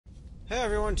Hey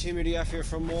everyone, Team EDF here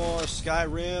for more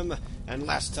Skyrim, and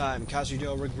last time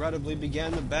Kazudo regrettably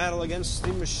began the battle against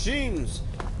the machines,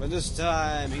 but this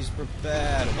time he's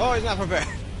prepared. Oh, he's not prepared!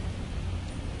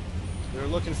 They're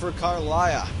looking for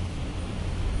Karlaya,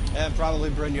 and probably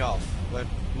Brynjolf, but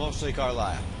mostly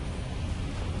Karlaya.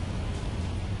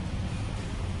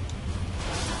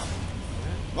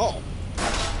 Oh!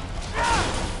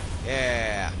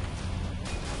 Yeah!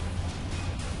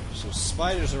 There's some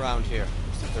spiders around here.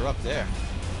 Looks like they're up there.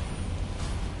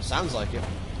 Sounds like it.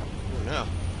 I don't know.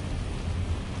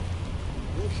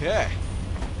 Okay.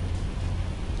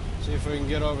 See if we can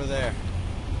get over there.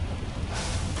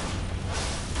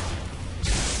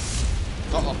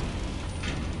 Uh-oh.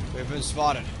 We've been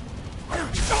spotted. I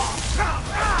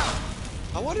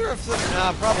wonder if the...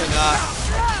 Nah, probably not.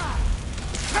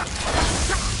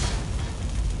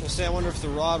 I'll say I wonder if the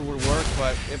rod would work,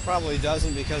 but it probably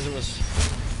doesn't because it was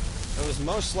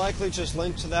most likely just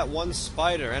linked to that one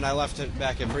spider, and I left it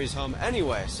back at Bree's home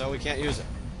anyway, so we can't use it.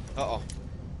 Uh-oh.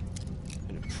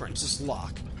 An apprentice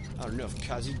lock. I don't know if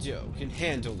Kazudo can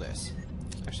handle this.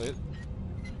 Actually,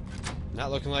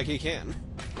 not looking like he can.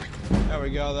 There we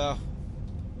go, though.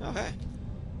 Oh, hey.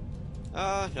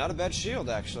 Not a bad shield,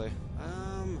 actually.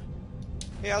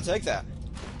 Yeah, I'll take that.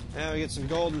 And we get some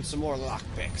gold and some more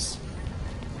lockpicks.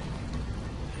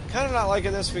 Kind of not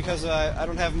liking this because I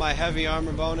don't have my heavy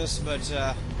armor bonus, but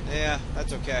yeah,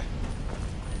 that's okay.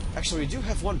 Actually, we do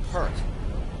have one perk.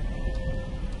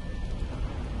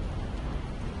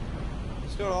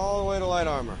 Let's go all the way to light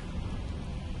armor.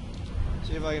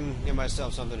 See if I can get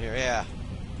myself something here. Yeah.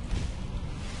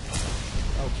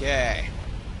 Okay.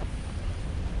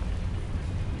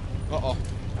 Uh-oh.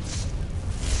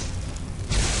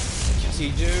 Yes,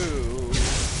 he do.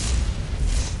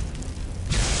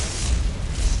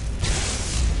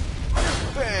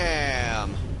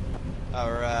 Bam!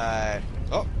 Alright.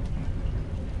 Oh!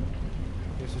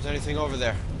 See if there's anything over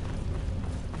there.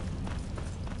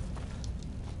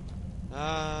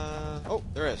 Oh,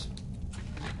 there is.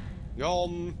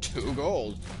 Yum, 2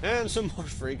 gold. And some more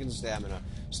freaking stamina.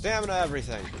 Stamina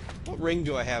everything. What ring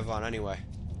do I have on anyway?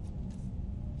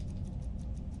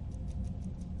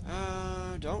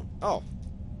 Don't. Oh.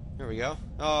 Here we go.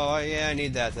 Oh, yeah, I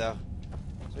need that though.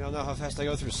 So you don't know how fast I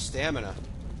go through stamina.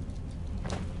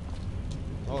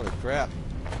 Holy crap.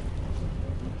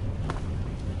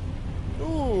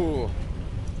 Ooh.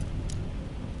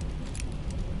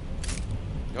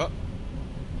 Oh.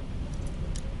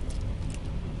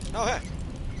 Oh, hey.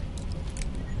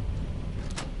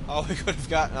 Oh, we could have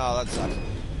gotten... Oh, that sucks.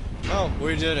 Oh,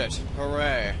 we did it.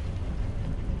 Hooray.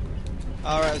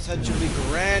 Alright, let's head to the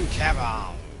Grand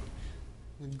Cavern.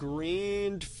 The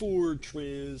Grand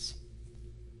Fortress.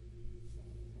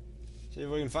 See if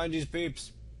we can find these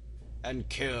peeps. And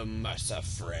kill Mercer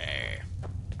Frey.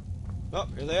 Oh,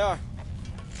 here they are.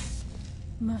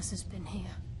 Mercer's been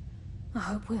here. I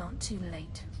hope we aren't too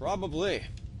late. Probably.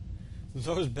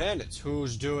 Those bandits,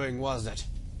 whose doing was it?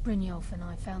 Brynjolf and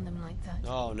I found them like that.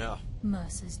 Oh, no.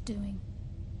 Mercer's doing.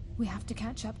 We have to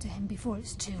catch up to him before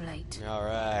it's too late.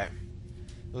 Alright.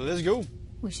 Let's go.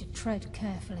 We should tread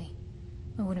carefully.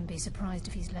 I wouldn't be surprised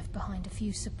if he's left behind a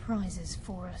few surprises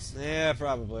for us. Yeah,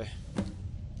 probably.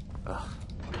 Ugh.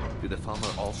 Do the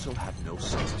Falmer also have no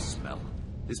sense of smell?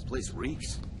 This place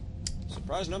reeks.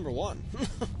 Surprise number 1.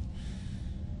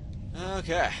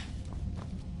 Okay.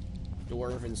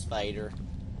 Dwarven spider.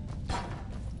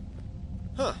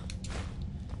 Huh.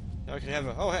 Now we can have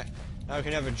a... Oh, hey. Now we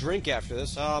can have a drink after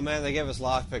this. Oh, man, they gave us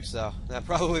lockpicks, though. That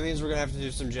probably means we're going to have to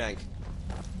do some jank.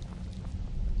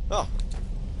 Oh.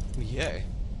 Yay.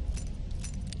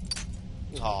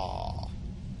 Aww.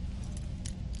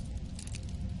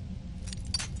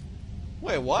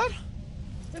 Wait, what?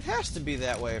 It has to be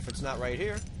that way if it's not right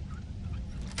here.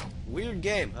 Weird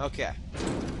game. Okay.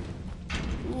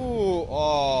 Ooh,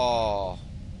 oh.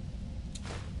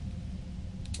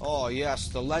 Oh, yes,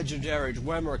 the legendary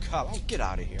Dwemer Cup. Oh, get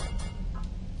out of here.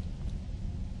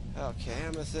 Okay,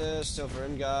 amethyst, silver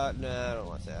ingot. Nah, I don't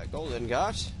want that. Gold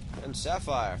ingot and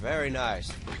sapphire. Very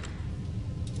nice.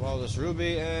 Well, this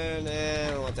ruby and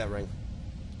I don't want that ring.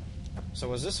 So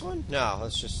was this one? No,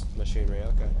 that's just machinery.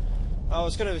 Okay. Oh,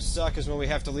 it's gonna suck is when we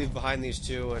have to leave behind these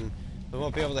two and we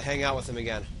won't be able to hang out with them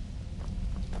again.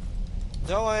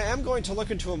 Though I am going to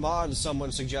look into a mod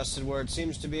someone suggested where it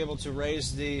seems to be able to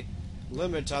raise the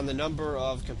limit on the number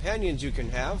of companions you can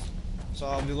have. So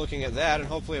I'll be looking at that and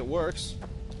hopefully it works.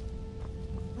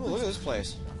 Oh, look at this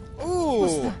place. Ooh!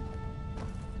 What's that?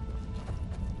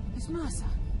 It's Mercer.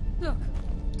 Look,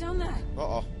 down there.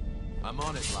 Uh-oh. I'm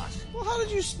on it, lass. Well, how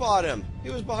did you spot him? He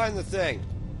was behind the thing.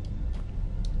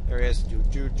 There he is. Do,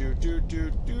 do, do, do,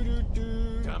 do, do, do,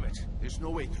 do. Damn it. There's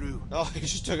no way through. Oh, he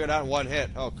just took it out in one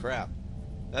hit. Oh, crap.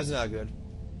 That's not good.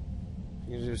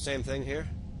 You can do the same thing here?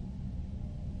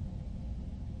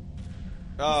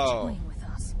 He's Oh. toying with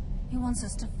us. He wants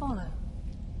us to follow.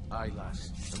 Aye,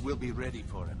 lass. And we'll be ready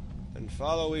for him. And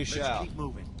follow we Let's shall. keep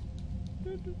moving.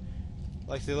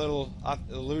 Like the little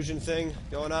illusion thing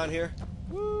going on here.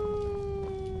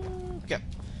 Woo. Okay.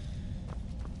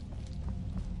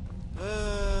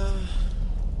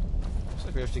 Looks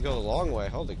like we have to go the long way.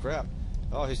 Holy crap.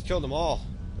 Oh, he's killed them all.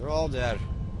 They're all dead.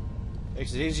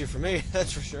 Makes it easier for me,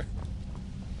 that's for sure.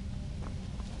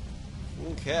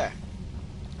 Okay.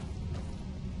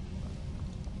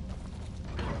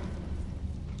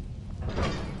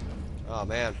 Oh,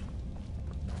 man.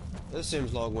 This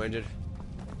seems long-winded.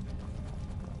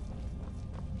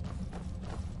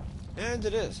 And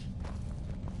it is.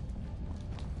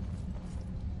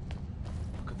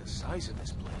 Look at the size of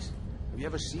this place. Have you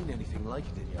ever seen anything like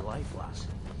it in your life, lass?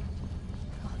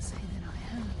 Can't say that I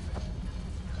have.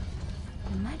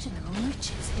 Imagine the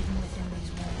riches hidden within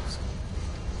these walls.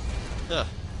 Huh.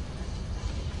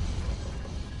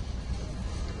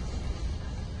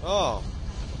 Oh.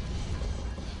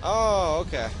 Oh,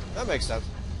 okay. That makes sense.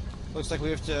 Looks like we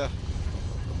have to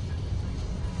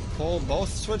pull both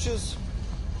switches.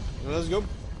 Let's go.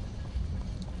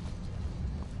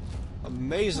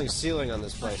 Amazing ceiling on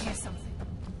this I place. hear something.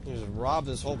 You just rob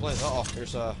this whole place. Uh oh,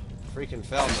 here's a freaking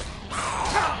Falmer.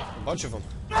 A bunch of them.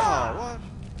 Oh, what?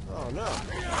 Oh, no.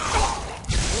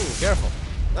 Ooh, careful.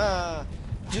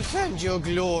 Defend your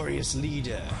glorious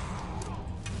leader.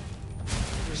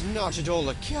 He's not at all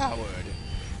a coward.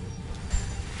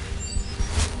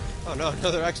 Oh no,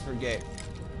 another expert gate.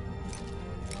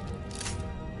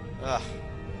 Ah.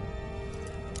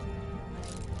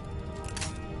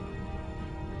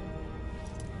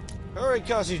 Hurry,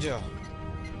 Kazuto.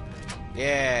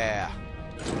 Yeah.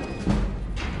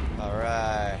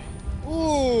 Alright.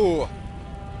 Ooh!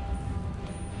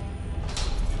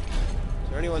 Is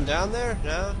there anyone down there?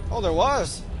 No? Oh, there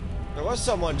was! There was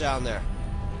someone down there.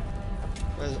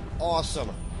 That is awesome.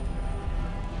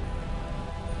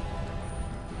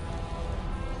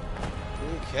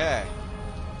 Okay.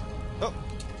 Oh.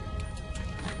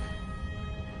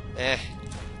 Eh.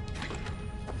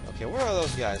 Okay, where are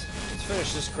those guys? Let's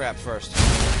finish this crap first.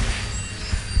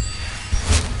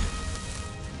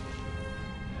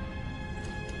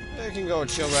 I can go with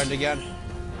chill run again.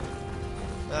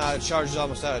 The charge is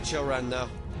almost out of chill run now.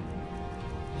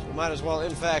 So we might as well,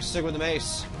 in fact, stick with the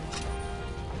mace.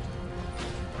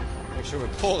 Make sure we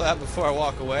pull that before I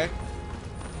walk away.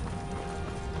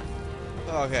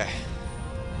 Okay.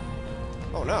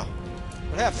 Oh no.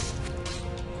 What happened?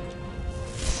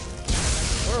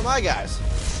 Where are my guys?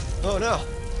 Oh no.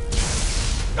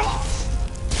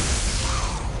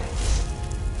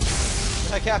 What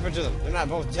the heck happened to them? They're not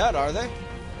both dead, are they?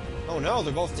 Oh no,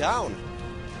 they're both down.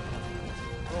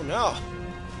 Oh no.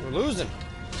 We're losing.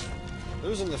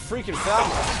 Losing the freaking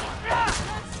Falmer.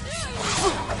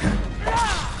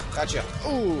 Gotcha.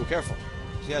 Ooh, careful.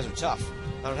 These guys are tough.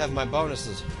 I don't have my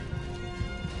bonuses.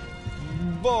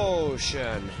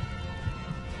 Potion.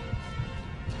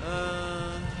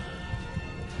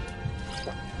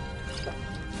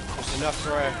 Just enough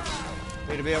for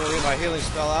me to be able to get my healing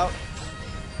spell out.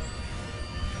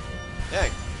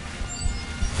 Dang.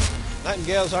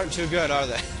 Nightingales aren't too good, are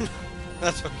they?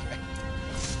 That's okay.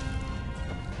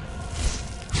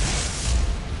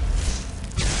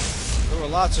 There were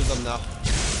lots of them, though.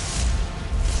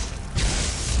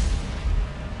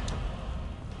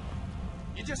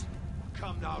 You just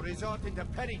come now, resorting to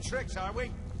petty tricks, are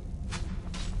we?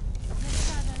 The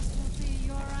shadows will be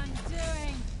your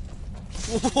undoing.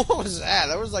 What was that?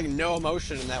 There was like no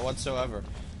emotion in that whatsoever.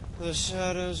 The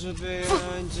shadows would be your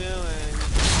undoing.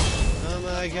 Oh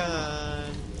my god.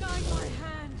 Guide my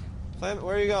hand. Flame,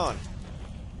 where are you going?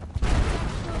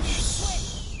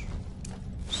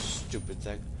 Stupid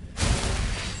thing.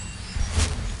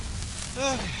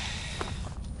 Okay.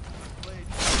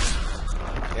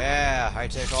 Yeah, I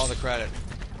take all the credit.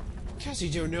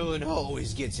 Cassidy Nolan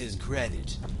always gets his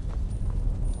credit.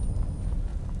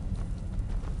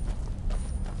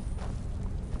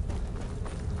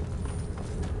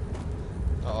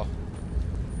 Uh-oh.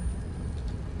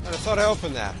 I thought I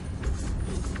opened that.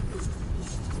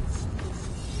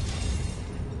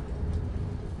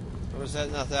 Or was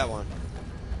that not that one?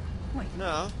 Wait,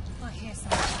 No. I hear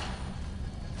something.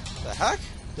 The heck?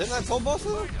 Didn't I pull both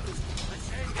of them?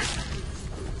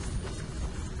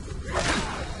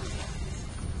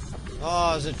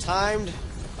 Oh, is it timed?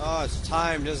 Oh, it's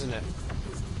timed, isn't it?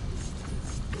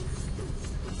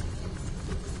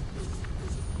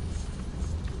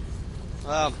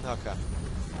 Oh, okay.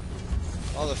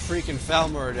 All the freaking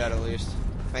Falmer are dead, at least.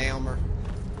 Falmer.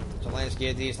 So let's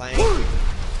get these things.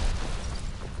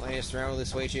 Let's throw the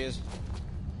switches.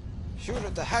 Shoot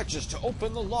at the hatches to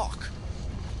open the lock.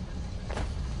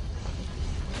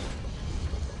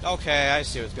 Okay, I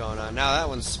see what's going on. Now that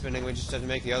one's spinning, we just have to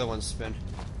make the other one spin.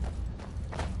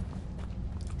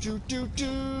 Do do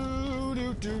do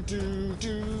do do do do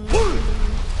do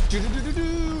do do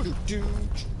do do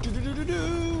do do do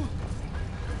do.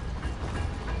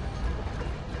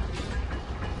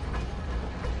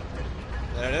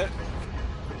 Is that it?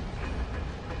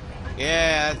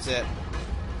 Yeah, that's it.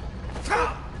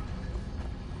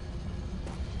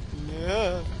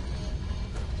 Yeah.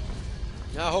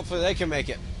 Now hopefully they can make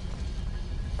it.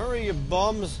 Hurry, you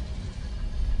bums.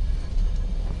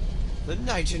 The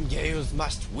Nightingales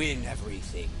must win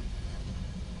everything.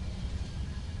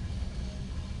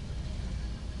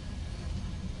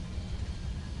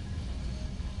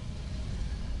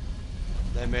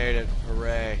 They made it.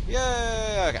 Hooray.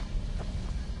 Yay! Okay.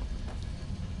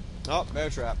 Oh, bear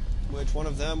trap. Which one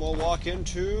of them will walk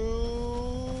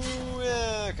into...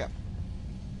 Yeah, okay.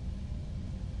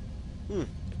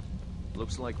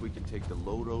 Looks like we can take the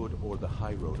low road or the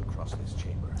high road across this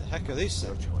chamber. The heck are these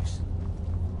Your things? choice.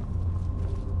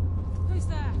 Who's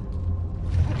there?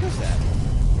 What the heck is that?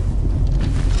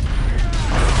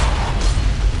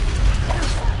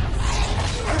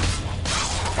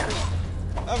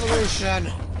 Evolution!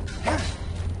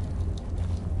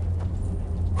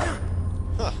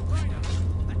 Huh.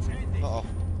 Uh-oh.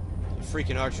 A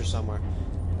freaking archer somewhere.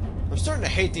 I'm starting to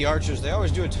hate the archers. They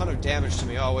always do a ton of damage to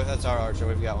me. Oh, wait, that's our archer.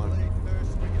 We've got one.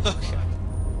 Okay.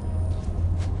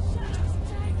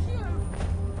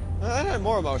 That had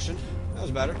more emotion. That was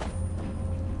better.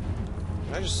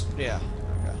 I just... yeah.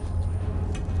 Okay.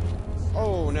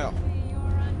 Oh, no.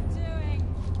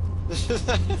 This is...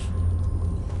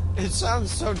 It sounds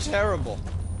so terrible.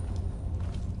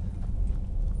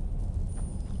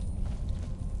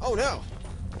 Oh, no.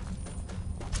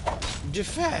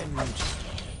 Defend.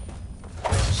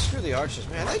 Screw the archers,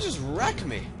 man. They just wreck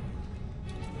me.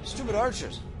 Stupid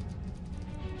archers.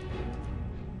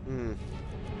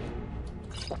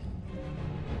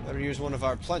 Better use one of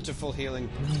our plentiful healing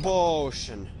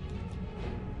potion.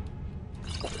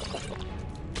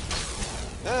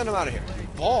 And I'm out of here.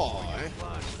 Boy.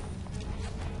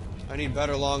 I need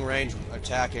better long-range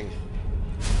attacking.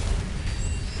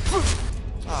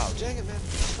 Oh, dang it, man.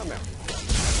 Come here.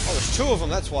 Oh, there's two of them,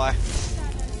 that's why.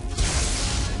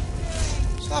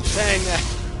 Stop saying that.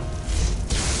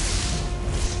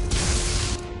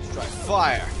 Let's try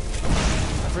fire.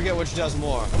 I forget which does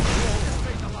more.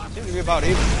 Seems to be about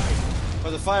even.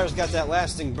 But the fire's got that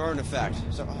lasting burn effect.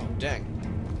 So, oh, dang.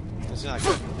 That's not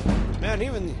good. Man,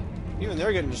 even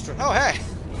they're getting destroyed. Oh, hey!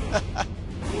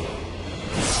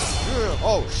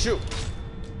 Oh, shoot.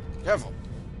 Careful.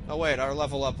 Oh, wait, our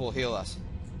level up will heal us.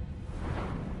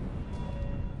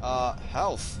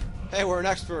 Health. Hey, we're an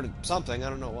expert at something. I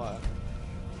don't know what.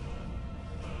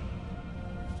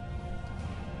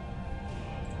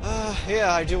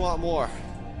 Yeah, I do want more.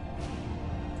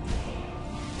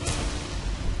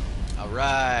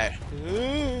 Alright.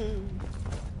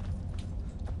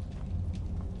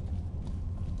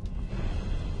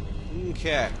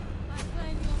 Okay.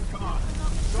 Come on.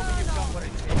 Show me you've got what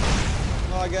it takes.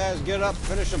 Come on, guys, get up,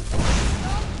 finish him.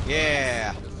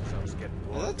 Yeah. This is getting Is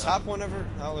warmed that up. top one ever?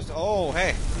 That was. Oh,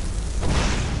 hey.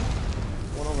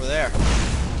 One over there.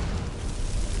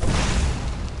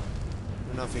 I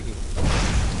don't know if he can.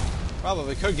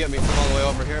 Probably could get me from all the way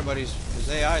over here, but his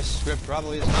AI script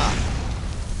probably is not.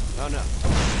 Oh no.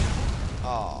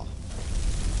 Oh.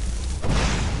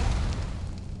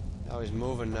 Now he's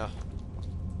moving now.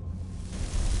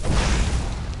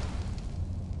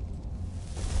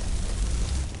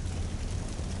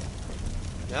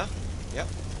 Yeah? Yep.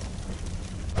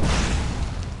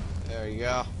 There you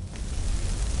go.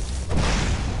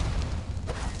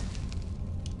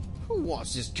 Who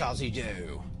wants this Kazi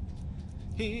do?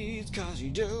 He's Kazi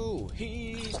do.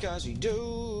 He's Kazi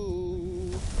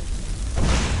do.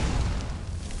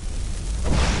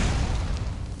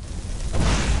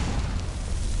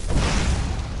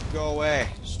 Go away,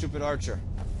 stupid archer.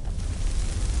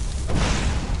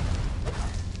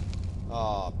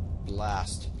 Oh,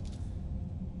 blast.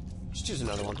 Just choose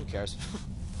another one, who cares?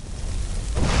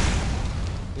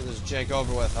 Get this jank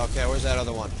over with. Okay, where's that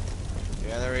other one?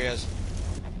 Yeah, there he is.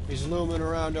 He's looming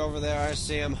around over there, I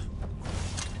see him.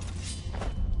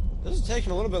 This is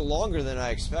taking a little bit longer than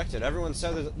I expected. Everyone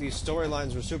said that these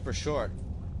storylines were super short.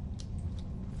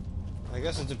 I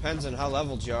guess it depends on how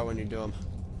leveled you are when you do them.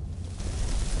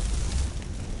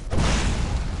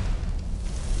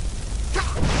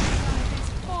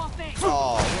 Oh,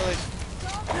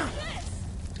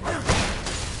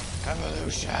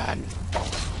 Revolution!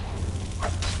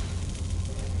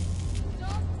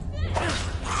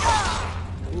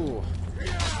 Ooh.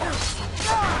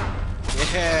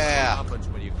 Yeah! What happens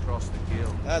when you cross the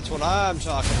guild? That's what I'm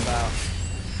talking about.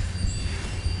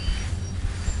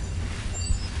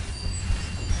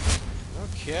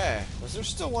 Okay. Was there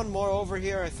still one more over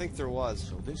here? I think there was.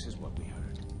 So this is what we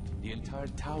heard. The entire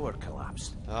tower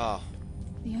collapsed. Oh.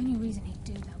 The only reason he'd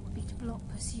do that would be to block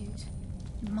pursuit.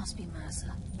 It must be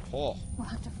Mercer. Oh. We'll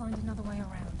have to find another way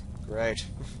around. Great.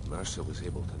 Mercer was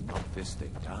able to knock this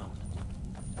thing down.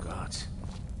 Gods.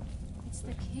 It's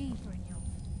the key,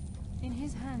 Brynjolf. In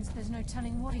his hands, there's no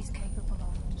telling what he's capable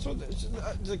of. So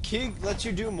the key lets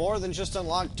you do more than just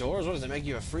unlock doors? What does it make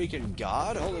you a freaking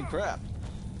god? Holy crap.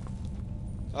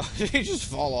 Oh, did he just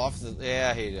fall off the...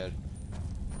 Yeah, he did.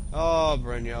 Oh,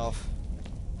 Brynjolf.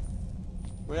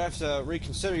 We have to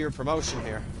reconsider your promotion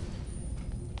here.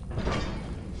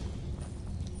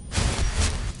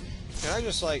 Can I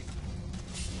just, like...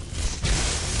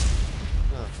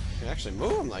 Oh, I can actually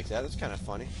move him like that. That's kind of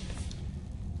funny.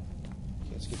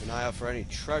 Okay, let's keep an eye out for any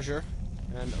treasure.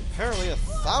 And apparently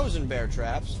 1,000 bear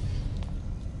traps.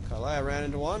 Carlia ran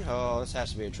into one. Oh, this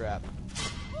has to be a trap.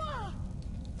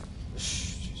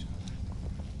 Jeez.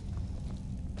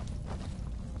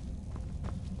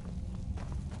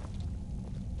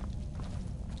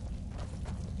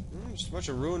 Just a bunch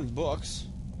of ruined books.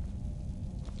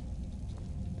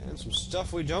 And some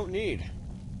stuff we don't need.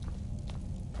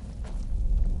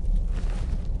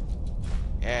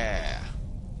 Yeah.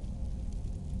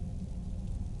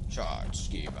 Charge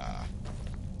schema.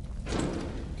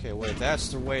 Okay, wait, that's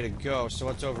the way to go. So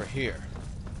what's over here?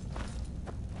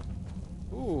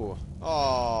 Ooh.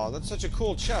 Oh, that's such a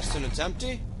cool chest, and it's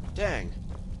empty? Dang.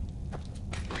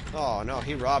 Oh, no,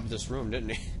 he robbed this room, didn't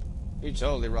he? He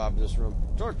totally robbed this room.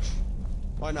 Torch.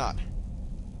 Why not?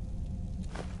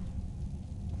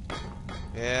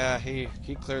 Yeah, he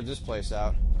cleared this place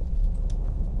out.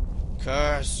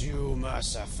 Curse you,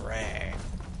 Mercer Frey.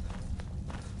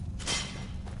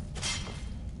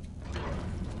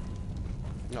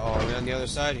 Oh, are we on the other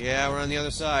side? Yeah, we're on the other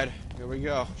side. Here we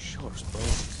go. Sure as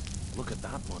bones. Look at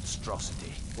that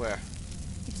monstrosity. Where?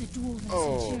 It's a dwarven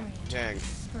Oh, centurion. dang.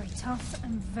 Very tough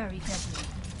and very deadly.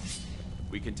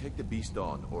 We can take the beast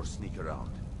on or sneak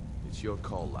around. It's your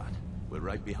call, lad. We're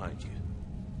right behind you.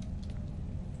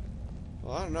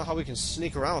 Well, I don't know how we can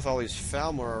sneak around with all these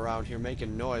Falmer around here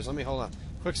making noise. Let me hold on.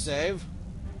 Quick save.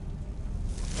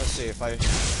 Let's see, if I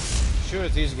shoot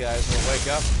at these guys, they'll wake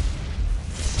up.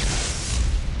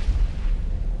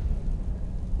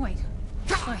 Wait,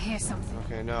 I hear something.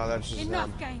 Okay, no, that's just Enough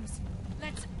them. games.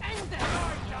 Let's end this.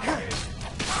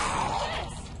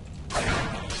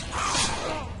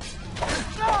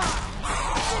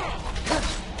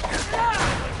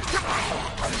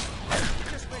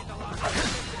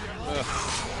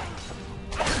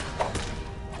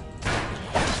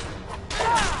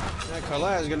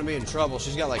 Carlia's gonna be in trouble.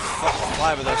 She's got like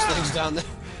 5 of those things down there.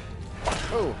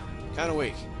 Oh, kind of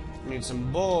weak. We need some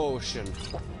potion.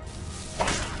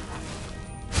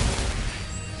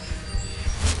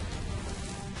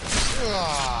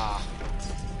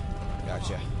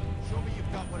 Gotcha. Show me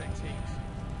you've got what it takes.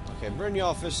 Okay,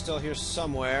 Brynjolf is still here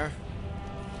somewhere.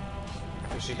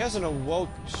 She hasn't awoke.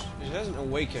 She hasn't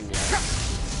awakened yet.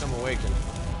 Come awaken.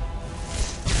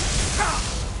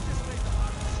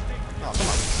 Oh, come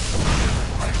on.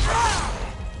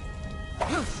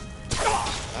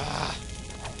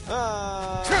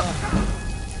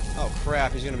 Oh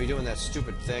crap, he's gonna be doing that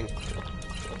stupid thing.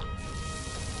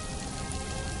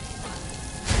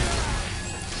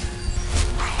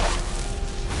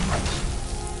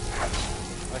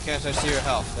 Why can't I see your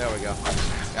health? There we go.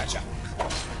 Gotcha.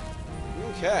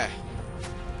 Okay.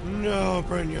 No,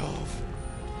 Brynjolf.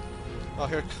 Oh,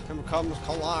 here comes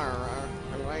Carlia.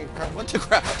 What the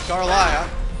crap? Carlia.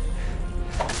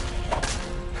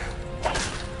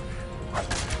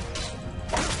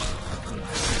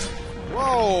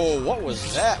 Whoa, what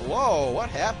was that? Whoa, what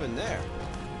happened there?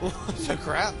 What the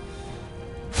crap?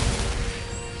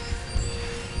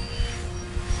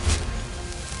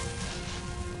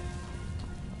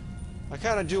 I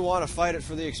kind of do want to fight it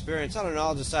for the experience. I don't know,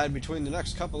 I'll decide between the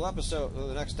next couple episodes, or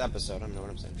the next episode, I don't know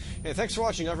what I'm saying. Hey, thanks for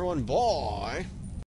watching, everyone. Bye!